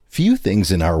Few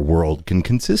things in our world can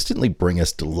consistently bring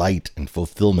us delight and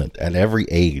fulfillment at every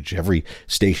age, every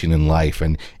station in life,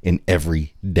 and in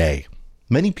every day.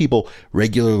 Many people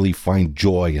regularly find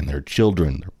joy in their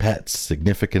children, their pets,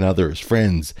 significant others,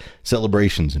 friends,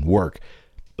 celebrations, and work.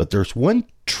 But there's one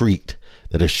treat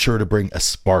that is sure to bring a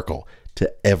sparkle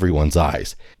to everyone's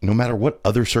eyes, no matter what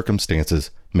other circumstances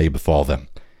may befall them.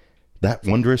 That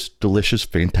wondrous, delicious,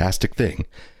 fantastic thing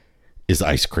is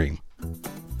ice cream.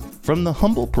 From the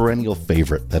humble perennial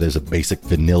favorite that is a basic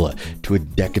vanilla to a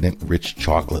decadent rich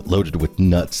chocolate loaded with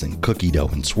nuts and cookie dough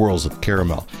and swirls of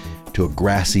caramel, to a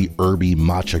grassy, herby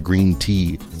matcha green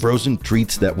tea, frozen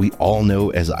treats that we all know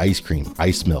as ice cream,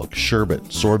 ice milk,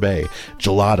 sherbet, sorbet,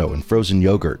 gelato, and frozen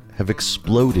yogurt have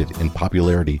exploded in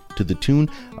popularity to the tune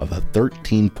of a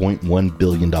 $13.1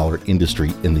 billion industry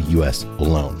in the US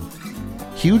alone.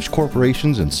 Huge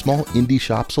corporations and small indie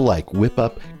shops alike whip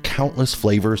up countless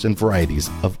flavors and varieties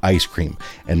of ice cream,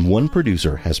 and one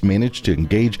producer has managed to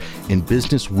engage in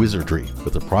business wizardry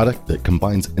with a product that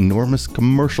combines enormous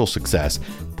commercial success,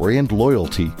 brand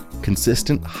loyalty,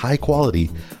 consistent high quality,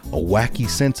 a wacky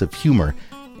sense of humor,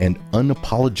 and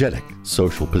unapologetic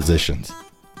social positions.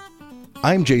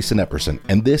 I'm Jason Epperson,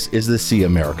 and this is the See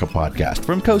America podcast.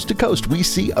 From coast to coast, we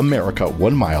see America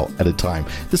 1 mile at a time,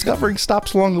 discovering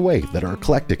stops along the way that are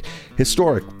eclectic,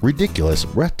 historic, ridiculous,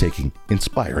 breathtaking,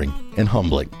 inspiring, and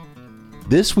humbling.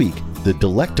 This week, the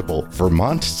delectable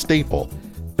Vermont staple,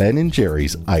 Ben &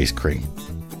 Jerry's ice cream.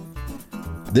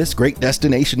 This great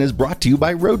destination is brought to you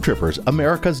by Road Trippers,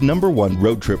 America's #1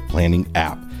 road trip planning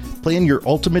app. Plan your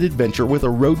ultimate adventure with a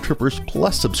Road Trippers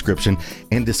Plus subscription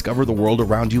and discover the world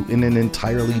around you in an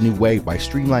entirely new way by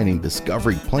streamlining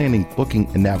discovery, planning, booking,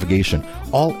 and navigation,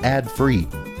 all ad-free.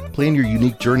 Plan your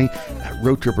unique journey at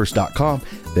roadtrippers.com,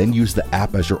 then use the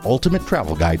app as your ultimate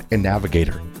travel guide and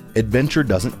navigator. Adventure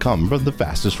doesn't come from the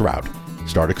fastest route.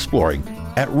 Start exploring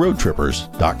at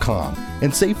roadtrippers.com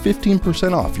and save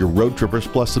 15% off your Road Trippers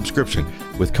Plus subscription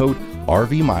with code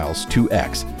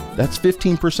RVMiles2X. That's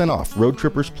 15% off Road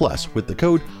Trippers Plus with the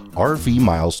code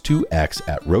RVMiles2X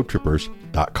at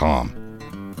roadtrippers.com.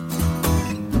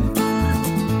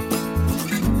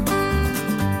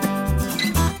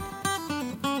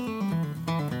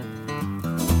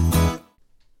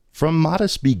 From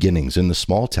modest beginnings in the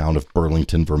small town of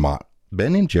Burlington, Vermont,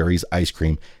 Ben & Jerry's ice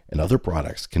cream and other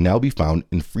products can now be found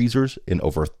in freezers in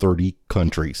over 30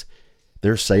 countries.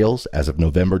 Their sales as of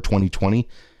November 2020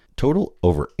 total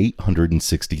over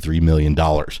 $863 million,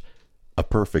 a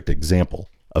perfect example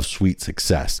of sweet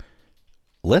success.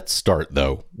 Let's start,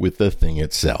 though, with the thing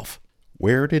itself.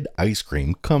 Where did ice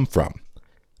cream come from?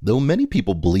 Though many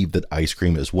people believe that ice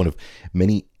cream is one of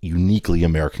many uniquely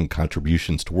American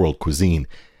contributions to world cuisine,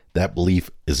 that belief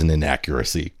is an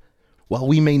inaccuracy. While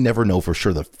we may never know for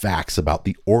sure the facts about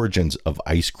the origins of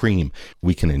ice cream,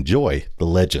 we can enjoy the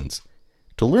legends.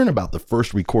 To learn about the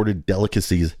first recorded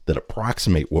delicacies that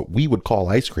approximate what we would call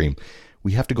ice cream,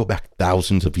 we have to go back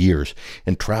thousands of years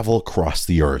and travel across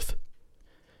the earth.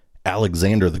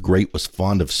 Alexander the Great was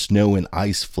fond of snow and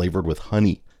ice flavored with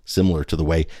honey, similar to the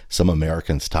way some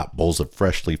Americans top bowls of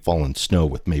freshly fallen snow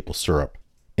with maple syrup.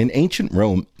 In ancient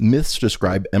Rome, myths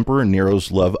describe Emperor Nero's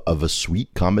love of a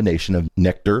sweet combination of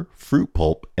nectar, fruit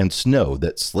pulp, and snow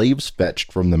that slaves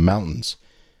fetched from the mountains.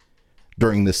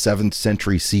 During the 7th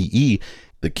century CE,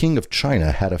 the king of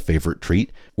China had a favorite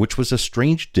treat, which was a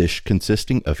strange dish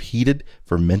consisting of heated,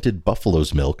 fermented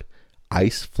buffalo's milk,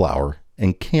 ice, flour,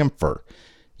 and camphor.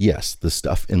 Yes, the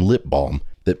stuff in lip balm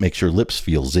that makes your lips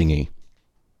feel zingy.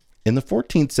 In the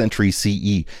 14th century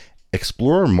CE,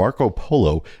 explorer Marco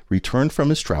Polo returned from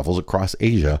his travels across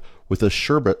Asia with a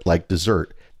sherbet-like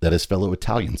dessert that his fellow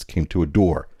Italians came to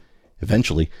adore.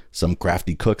 Eventually, some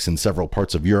crafty cooks in several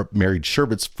parts of Europe married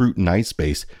sherbet's fruit and ice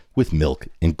base with milk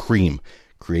and cream,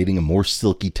 creating a more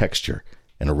silky texture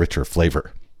and a richer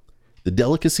flavor. The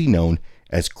delicacy known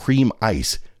as cream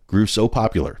ice grew so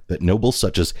popular that nobles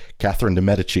such as Catherine de'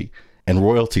 Medici and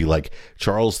royalty like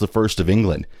Charles I of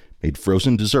England made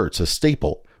frozen desserts a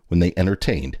staple when they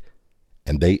entertained,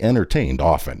 and they entertained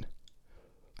often.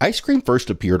 Ice cream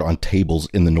first appeared on tables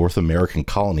in the North American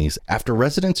colonies after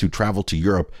residents who traveled to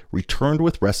Europe returned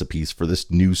with recipes for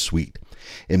this new sweet.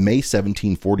 In May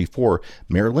 1744,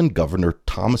 Maryland Governor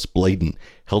Thomas Bladen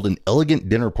held an elegant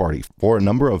dinner party for a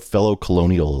number of fellow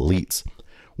colonial elites.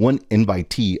 One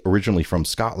invitee, originally from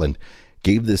Scotland,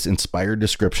 gave this inspired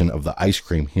description of the ice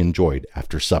cream he enjoyed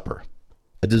after supper.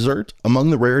 A dessert, among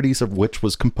the rarities of which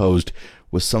was composed,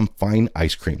 was some fine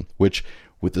ice cream, which,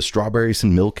 with the strawberries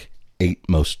and milk, ate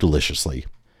most deliciously.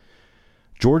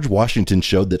 George Washington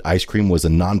showed that ice cream was a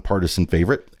nonpartisan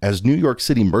favorite, as New York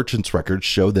City merchants' records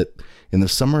show that in the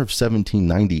summer of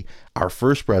 1790, our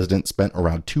first president spent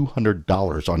around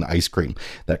 $200 on ice cream.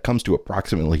 That comes to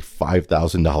approximately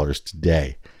 $5,000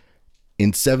 today. In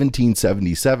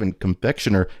 1777,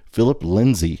 confectioner Philip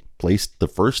Lindsay placed the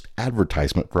first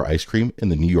advertisement for ice cream in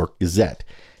the New York Gazette.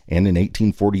 And in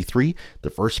 1843,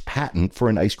 the first patent for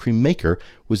an ice cream maker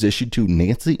was issued to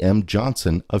Nancy M.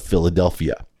 Johnson of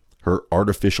Philadelphia. Her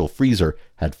artificial freezer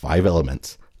had 5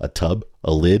 elements: a tub,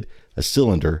 a lid, a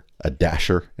cylinder, a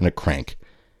dasher, and a crank.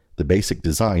 The basic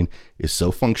design is so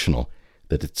functional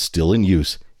that it's still in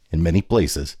use in many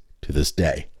places to this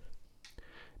day.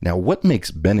 Now, what makes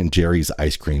Ben & Jerry's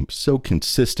ice cream so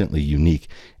consistently unique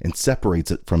and separates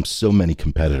it from so many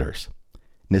competitors?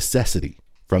 Necessity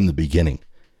from the beginning.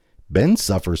 Ben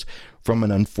suffers from an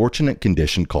unfortunate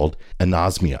condition called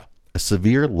anosmia, a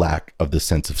severe lack of the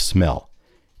sense of smell.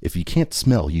 If you can't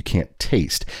smell, you can't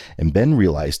taste, and Ben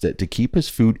realized that to keep his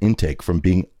food intake from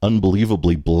being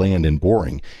unbelievably bland and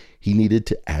boring, he needed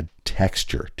to add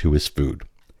texture to his food.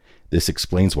 This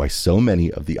explains why so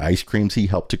many of the ice creams he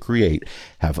helped to create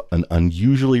have an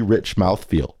unusually rich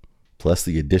mouthfeel, plus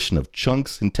the addition of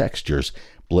chunks and textures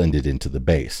blended into the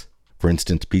base. For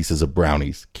instance, pieces of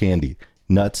brownies, candy,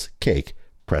 nuts, cake,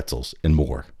 pretzels, and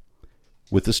more.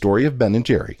 With the story of Ben &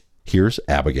 Jerry, here's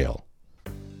Abigail.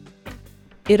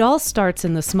 It all starts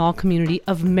in the small community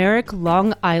of Merrick,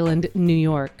 Long Island, New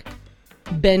York.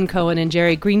 Ben Cohen and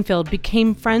Jerry Greenfield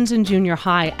became friends in junior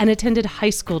high and attended high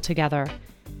school together.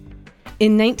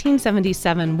 In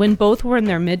 1977, when both were in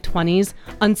their mid-20s,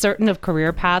 uncertain of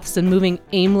career paths and moving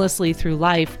aimlessly through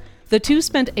life, the two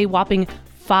spent a whopping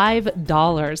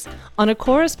 $5 on a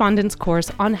correspondence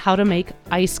course on how to make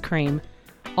ice cream,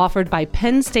 offered by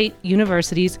Penn State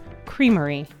University's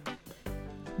Creamery.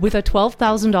 With a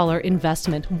 $12,000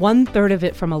 investment, 1/3 of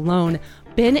it from a loan,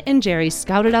 Ben and Jerry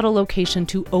scouted out a location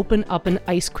to open up an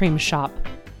ice cream shop.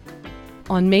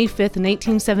 On May 5th,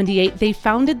 1978, they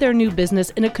founded their new business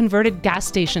in a converted gas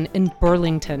station in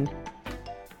Burlington.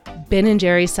 Ben and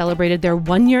Jerry celebrated their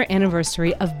 1-year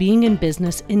anniversary of being in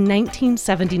business in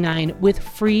 1979 with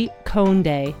Free Cone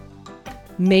Day.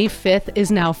 May 5th is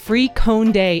now Free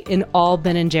Cone Day in all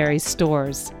Ben & Jerry's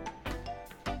stores.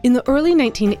 In the early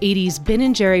 1980s,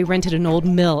 Ben & Jerry rented an old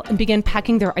mill and began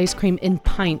packing their ice cream in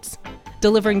pints,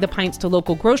 delivering the pints to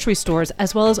local grocery stores,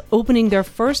 as well as opening their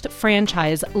first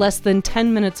franchise less than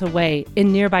 10 minutes away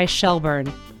in nearby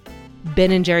Shelburne.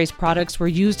 Ben & Jerry's products were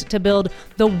used to build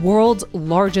the world's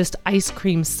largest ice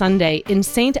cream sundae in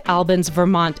St. Albans,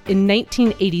 Vermont in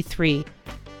 1983.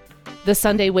 The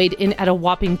sundae weighed in at a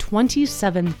whopping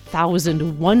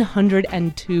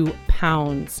 27,102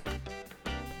 pounds.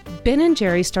 Ben &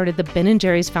 Jerry started the Ben &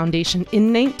 Jerry's Foundation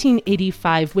in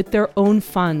 1985 with their own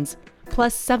funds,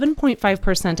 plus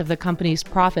 7.5% of the company's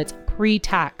profits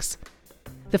pre-tax.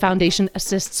 The foundation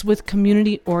assists with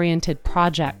community-oriented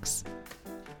projects.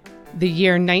 The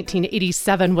year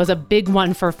 1987 was a big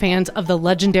one for fans of the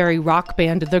legendary rock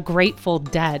band The Grateful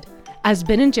Dead, as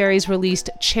Ben & Jerry's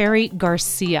released Cherry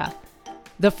Garcia,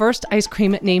 the first ice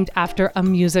cream named after a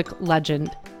music legend.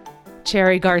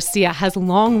 Cherry Garcia has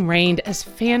long reigned as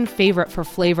fan favorite for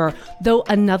flavor, though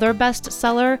another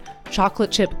bestseller,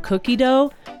 Chocolate Chip Cookie Dough,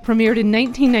 premiered in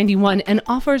 1991 and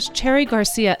offers Cherry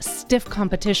Garcia stiff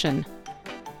competition.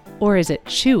 Or is it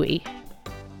chewy?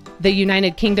 The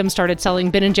United Kingdom started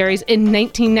selling Ben & Jerry's in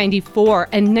 1994,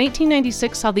 and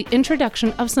 1996 saw the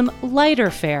introduction of some lighter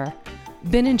fare,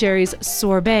 Ben & Jerry's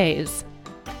Sorbets.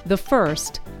 The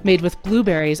first, made with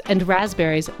blueberries and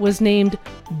raspberries, was named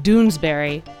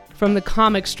Doonesbury, from the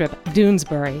comic strip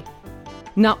Doonesbury.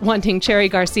 Not wanting Cherry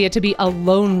Garcia to be a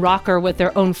lone rocker with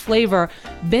their own flavor,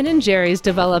 Ben & Jerry's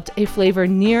developed a flavor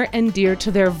near and dear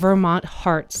to their Vermont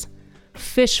hearts,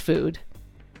 Fish Food,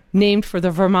 named for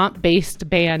the Vermont-based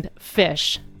band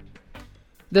Phish.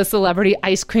 The celebrity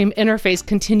ice cream interface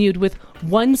continued with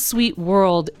One Sweet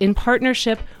World in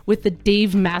partnership with the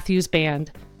Dave Matthews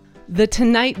Band, The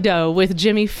Tonight Dough with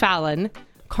Jimmy Fallon,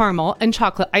 caramel and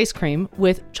chocolate ice cream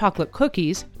with chocolate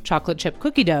cookies, chocolate chip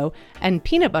cookie dough, and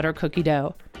peanut butter cookie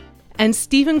dough, and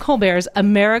Stephen Colbert's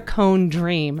Americone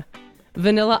Dream,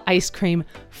 vanilla ice cream,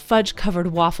 fudge-covered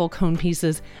waffle cone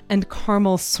pieces, and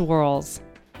caramel swirls.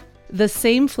 The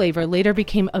same flavor later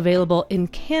became available in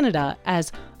Canada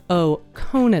as O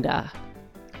Conada.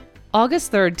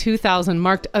 August 3, 2000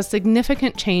 marked a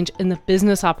significant change in the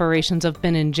business operations of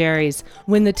Ben & Jerry's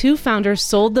when the two founders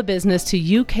sold the business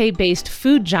to UK-based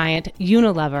food giant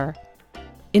Unilever.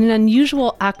 In an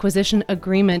unusual acquisition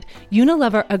agreement,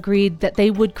 Unilever agreed that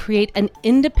they would create an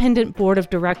independent board of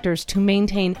directors to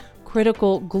maintain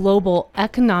critical global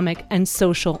economic and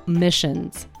social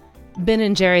missions.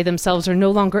 Ben & Jerry themselves are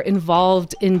no longer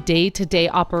involved in day-to-day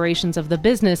operations of the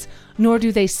business, nor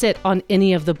do they sit on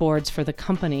any of the boards for the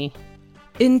company.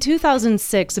 In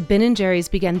 2006, Ben & Jerry's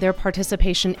began their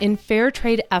participation in fair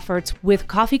trade efforts with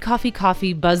Coffee, Coffee,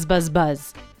 Coffee, Buzz, Buzz,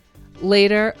 Buzz.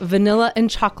 Later, vanilla and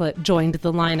chocolate joined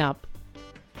the lineup.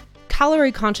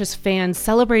 Calorie-conscious fans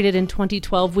celebrated in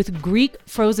 2012 with Greek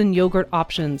frozen yogurt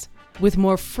options, with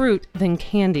more fruit than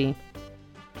candy.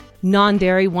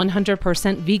 Non-dairy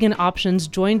 100% vegan options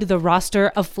joined the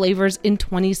roster of flavors in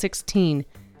 2016,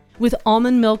 with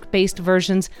almond milk-based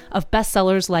versions of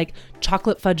bestsellers like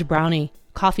Chocolate Fudge Brownie,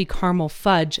 Coffee Caramel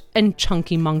Fudge, and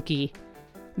Chunky Monkey.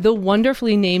 The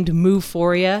wonderfully named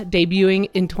Moophoria, debuting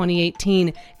in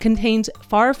 2018, contains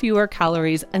far fewer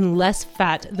calories and less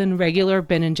fat than regular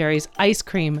Ben & Jerry's ice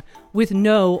cream, with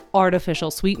no artificial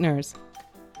sweeteners.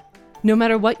 No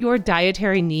matter what your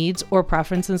dietary needs or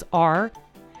preferences are,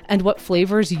 and what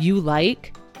flavors you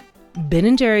like,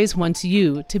 Ben & Jerry's wants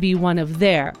you to be one of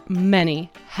their many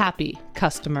happy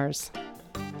customers.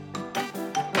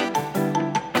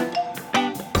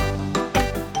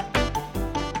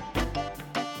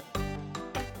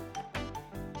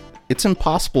 It's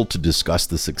impossible to discuss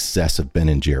the success of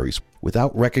Ben & Jerry's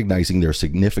without recognizing their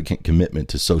significant commitment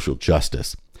to social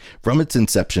justice. From its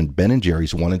inception, Ben &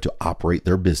 Jerry's wanted to operate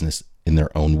their business in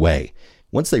their own way.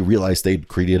 Once they realized they'd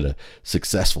created a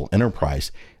successful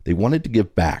enterprise, they wanted to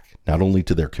give back not only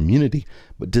to their community,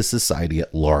 but to society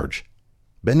at large.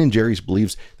 Ben & Jerry's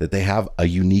believes that they have a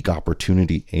unique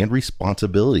opportunity and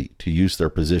responsibility to use their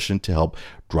position to help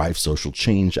drive social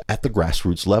change at the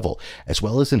grassroots level, as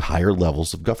well as in higher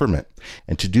levels of government,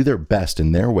 and to do their best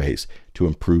in their ways to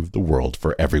improve the world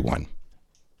for everyone.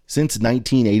 Since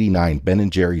 1989, Ben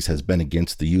 & Jerry's has been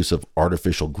against the use of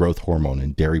artificial growth hormone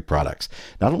in dairy products,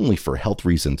 not only for health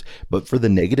reasons, but for the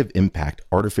negative impact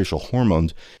artificial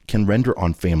hormones can render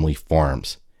on family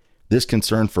farms. This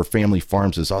concern for family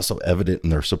farms is also evident in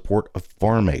their support of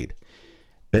Farm Aid.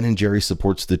 Ben & Jerry's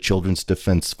supports the Children's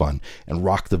Defense Fund and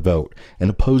Rock the Vote, and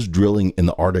oppose drilling in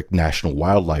the Arctic National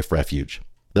Wildlife Refuge.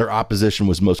 Their opposition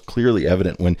was most clearly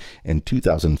evident when, in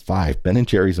 2005, Ben &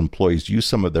 Jerry's employees used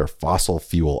some of their fossil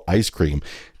fuel ice cream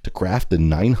to craft a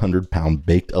 900-pound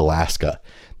baked Alaska.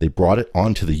 They brought it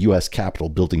onto the U.S. Capitol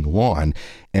building lawn,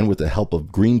 and with the help of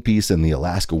Greenpeace and the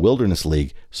Alaska Wilderness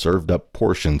League, served up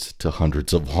portions to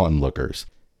hundreds of onlookers.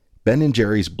 Ben &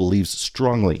 Jerry's believes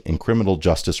strongly in criminal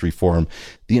justice reform,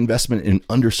 the investment in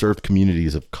underserved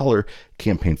communities of color,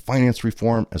 campaign finance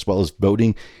reform, as well as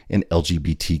voting and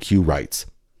LGBTQ rights.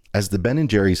 As the Ben &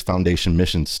 Jerry's Foundation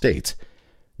mission states,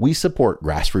 we support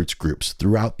grassroots groups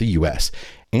throughout the U.S.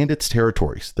 and its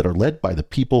territories that are led by the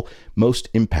people most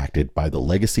impacted by the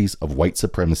legacies of white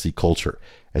supremacy culture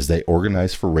as they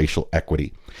organize for racial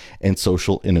equity and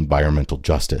social and environmental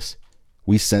justice.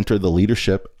 We center the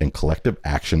leadership and collective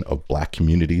action of Black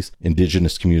communities,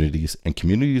 Indigenous communities, and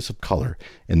communities of color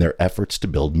in their efforts to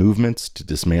build movements to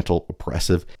dismantle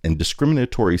oppressive and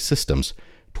discriminatory systems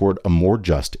toward a more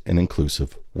just and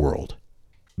inclusive world.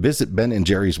 Visit Ben &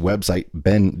 Jerry's website,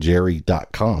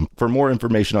 benjerry.com, for more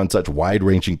information on such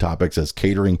wide-ranging topics as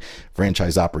catering,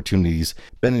 franchise opportunities,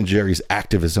 Ben & Jerry's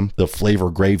activism, the flavor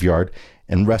graveyard,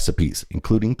 and recipes,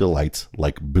 including delights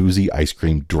like boozy ice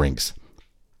cream drinks.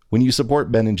 When you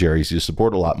support Ben & Jerry's, you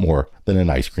support a lot more than an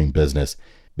ice cream business.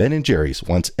 Ben & Jerry's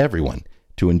wants everyone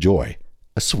to enjoy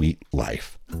a sweet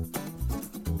life.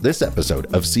 This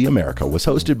episode of See America was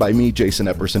hosted by me, Jason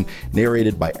Epperson,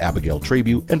 narrated by Abigail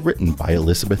Trabue, and written by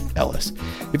Elizabeth Ellis.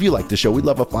 If you like the show, we'd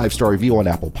love a 5-star review on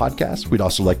Apple Podcasts. We'd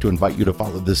also like to invite you to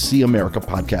follow the See America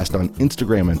podcast on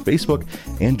Instagram and Facebook,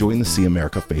 and join the See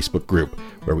America Facebook group,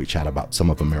 where we chat about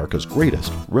some of America's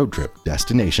greatest road trip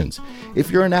destinations. If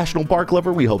you're a national park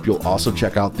lover, we hope you'll also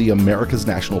check out the America's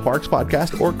National Parks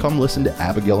podcast, or come listen to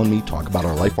Abigail and me talk about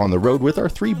our life on the road with our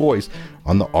 3 boys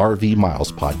on the RV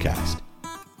Miles podcast.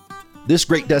 This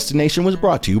great destination was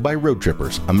brought to you by Road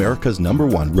Trippers, America's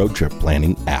 #1 road trip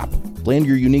planning app. Plan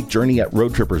your unique journey at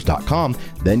roadtrippers.com,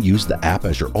 then use the app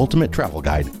as your ultimate travel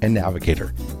guide and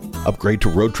navigator. Upgrade to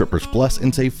Road Trippers Plus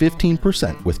and save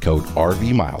 15% with code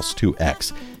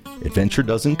RVMiles2X. Adventure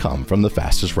doesn't come from the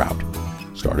fastest route.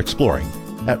 Start exploring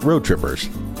at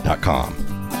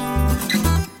roadtrippers.com.